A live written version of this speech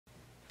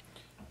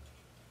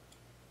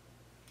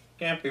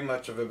Can't be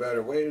much of a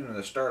better way than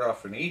to start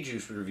off an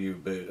Ejuice review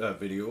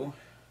video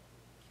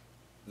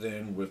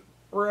than with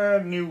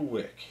brand new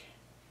wick.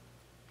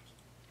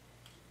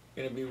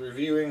 Gonna be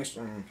reviewing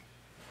some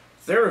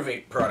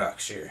Theravape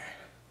products here.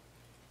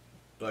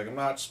 Like, I'm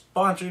not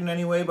sponsored in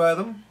any way by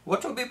them,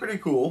 which will be pretty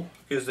cool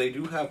because they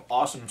do have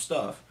awesome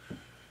stuff.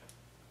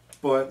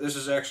 But this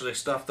is actually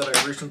stuff that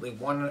I recently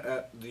won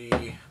at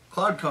the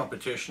cloud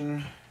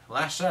competition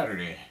last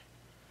Saturday.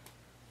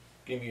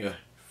 Give me a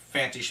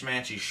fancy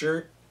schmancy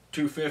shirt,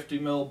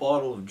 250ml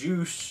bottle of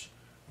juice,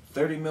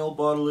 30ml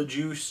bottle of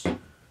juice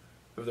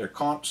of their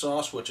comp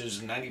sauce, which is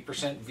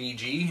 90%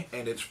 VG,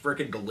 and it's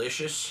freaking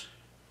delicious.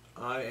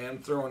 I am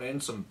throwing in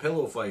some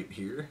Pillow Fight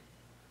here,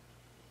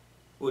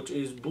 which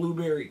is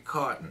blueberry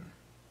cotton.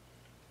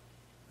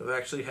 I've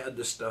actually had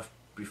this stuff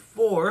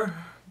before,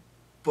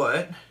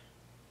 but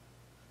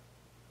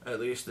at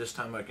least this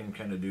time I can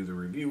kind of do the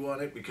review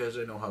on it because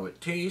I know how it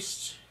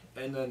tastes.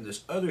 And then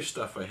this other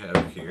stuff I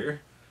have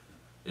here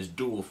is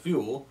Dual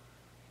Fuel,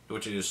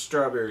 which is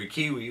strawberry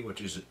kiwi,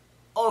 which is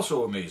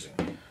also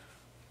amazing.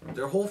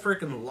 Their whole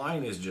freaking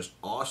line is just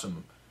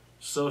awesome.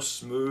 So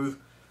smooth.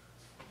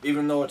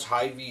 Even though it's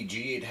high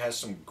VG, it has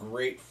some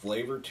great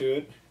flavor to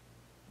it.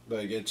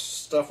 Like, it's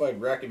stuff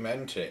I'd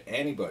recommend to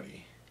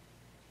anybody.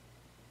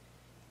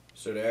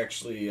 So to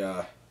actually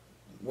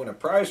win a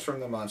prize from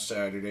them on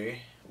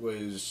Saturday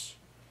was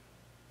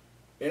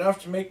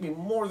enough to make me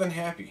more than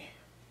happy.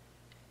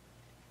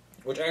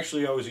 Which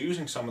actually I was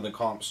using some of the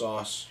comp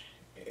sauce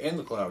in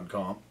the cloud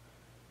comp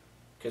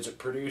because it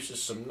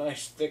produces some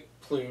nice thick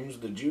plumes.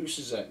 The juice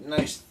is that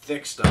nice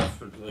thick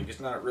stuff. Like, it's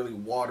not really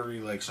watery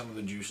like some of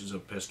the juices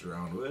I've pissed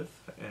around with.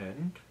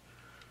 And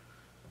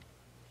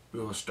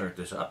we will start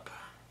this up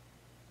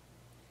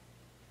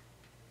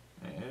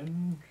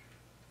and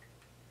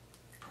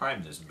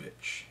prime this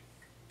bitch.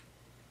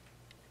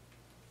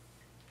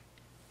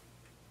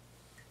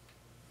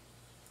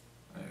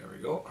 There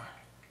we go.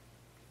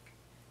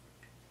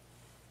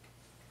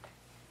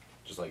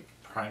 Just like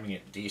priming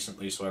it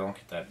decently so I don't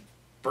get that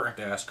burnt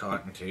ass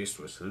cotton taste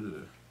with.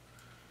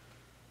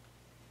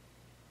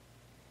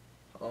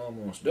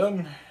 Almost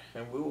done,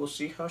 and we will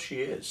see how she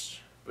is.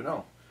 But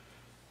no,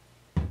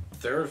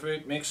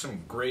 Theravape makes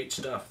some great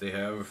stuff. They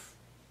have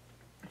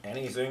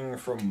anything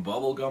from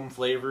bubblegum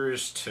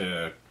flavors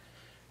to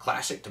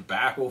classic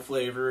tobacco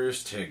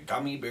flavors to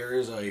gummy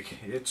bears. Like,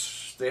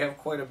 they have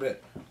quite a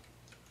bit.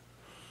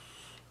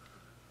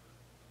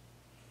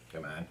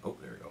 Come on. Oh,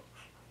 there we go.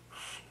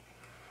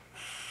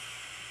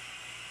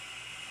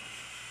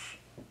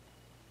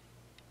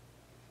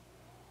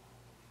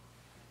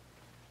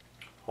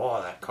 Oh,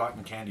 that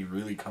cotton candy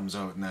really comes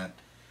out in that.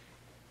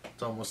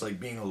 It's almost like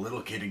being a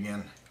little kid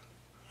again.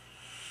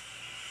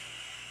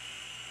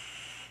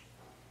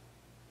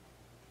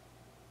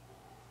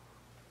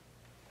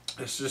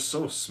 It's just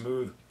so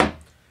smooth.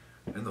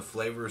 And the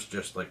flavor is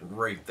just like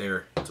right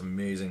there. It's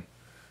amazing.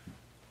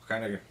 I'll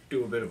kind of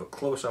do a bit of a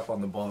close-up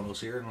on the bottles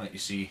here and let you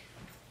see.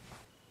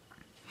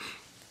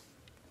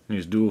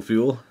 Here's Dual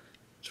Fuel.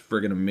 It's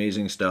friggin'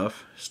 amazing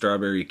stuff.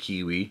 Strawberry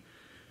kiwi.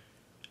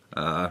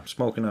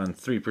 Smoking on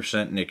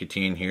 3%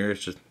 nicotine here.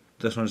 It's just,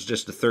 this one's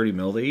just a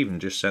 30ml. They even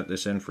just sent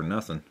this in for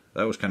nothing.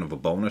 That was kind of a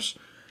bonus.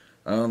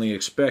 I only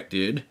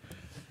expected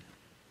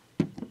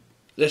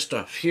this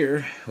stuff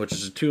here, which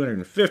is a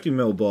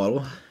 250ml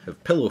bottle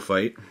of Pillow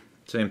Fight.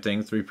 Same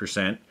thing,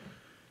 3%.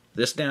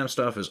 This damn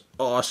stuff is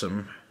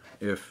awesome.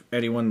 If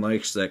anyone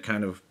likes that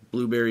kind of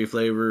blueberry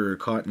flavor or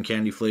cotton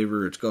candy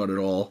flavor, it's got it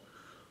all.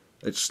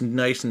 It's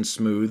nice and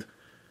smooth.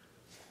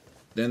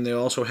 Then they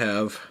also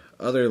have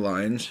other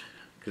lines,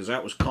 because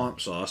that was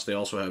comp sauce. They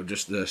also have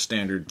just the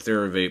standard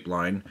Theravape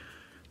line,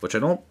 which I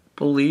don't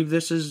believe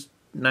this is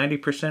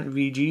 90%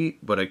 VG,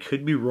 but I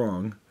could be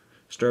wrong.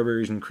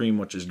 Strawberries and cream,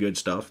 which is good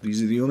stuff.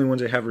 These are the only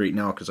ones I have right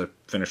now because I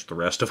finished the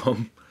rest of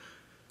them.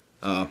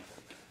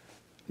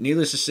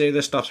 Needless to say,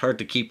 this stuff's hard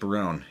to keep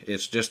around.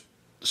 It's just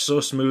so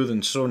smooth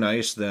and so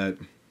nice that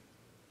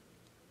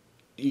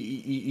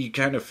you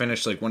kind of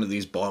finish like one of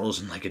these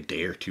bottles in like a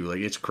day or two. Like,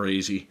 it's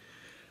crazy.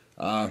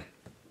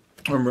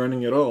 I'm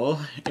running it all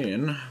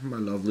in my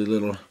lovely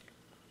little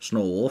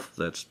Snow Wolf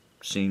that's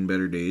seen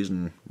better days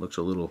and looks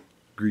a little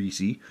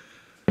greasy.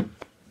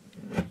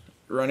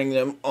 Running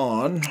them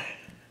on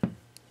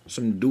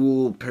some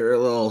dual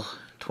parallel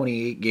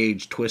 28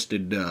 gauge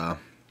twisted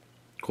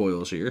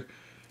coils here.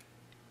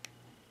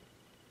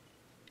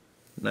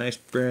 Nice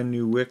brand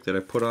new wick that I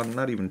put on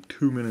not even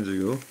 2 minutes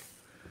ago.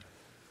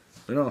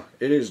 But no,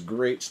 it is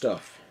great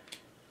stuff.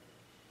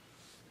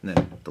 And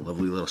then the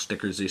lovely little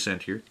stickers they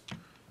sent here.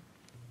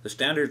 The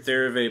standard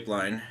Theravape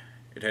line,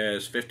 it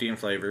has 15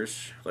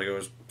 flavors, like I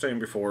was saying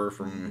before,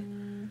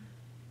 from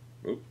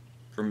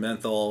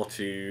menthol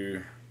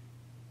to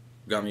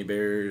gummy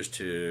bears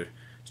to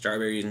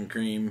strawberries and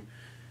cream.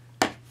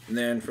 And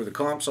then for the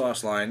comp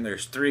sauce line,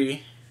 there's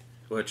 3,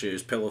 which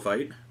is Pillow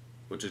Fight,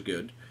 which is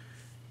good.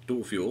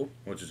 Dual Fuel,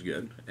 which is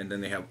good. And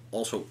then they have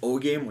also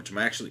O-Game, which I'm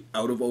actually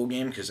out of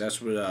O-Game because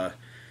that's what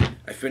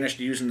I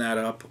finished using that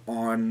up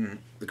on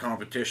the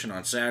competition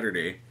on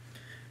Saturday.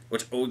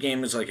 Which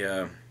O-Game is like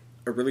a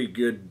a really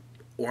good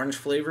orange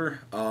flavor.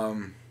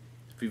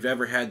 If you've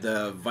ever had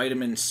the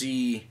vitamin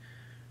C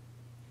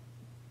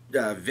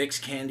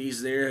Vicks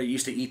candies there, I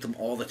used to eat them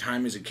all the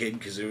time as a kid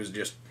because it was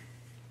just,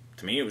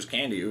 to me it was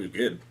candy, it was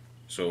good.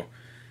 So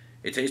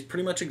it tastes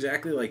pretty much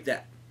exactly like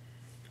that.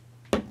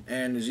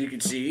 And as you can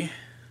see,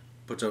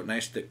 puts out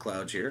nice thick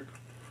clouds here.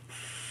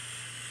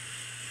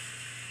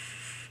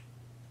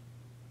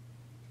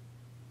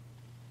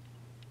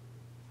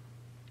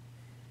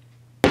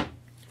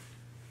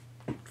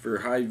 For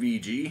high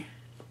VG,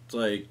 it's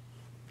like,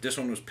 this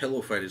one was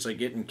pillow fight. It's like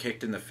getting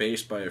kicked in the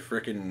face by a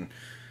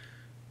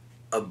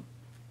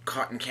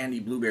cotton candy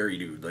blueberry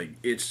dude. Like,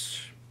 it's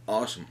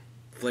awesome.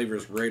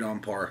 Flavor's right on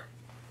par.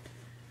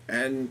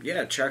 And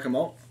yeah, check them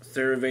out.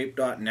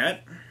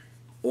 Theravape.net.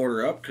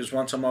 Order up, because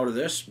once I'm out of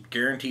this,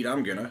 guaranteed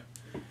I'm gonna.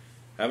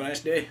 Have a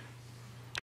nice day.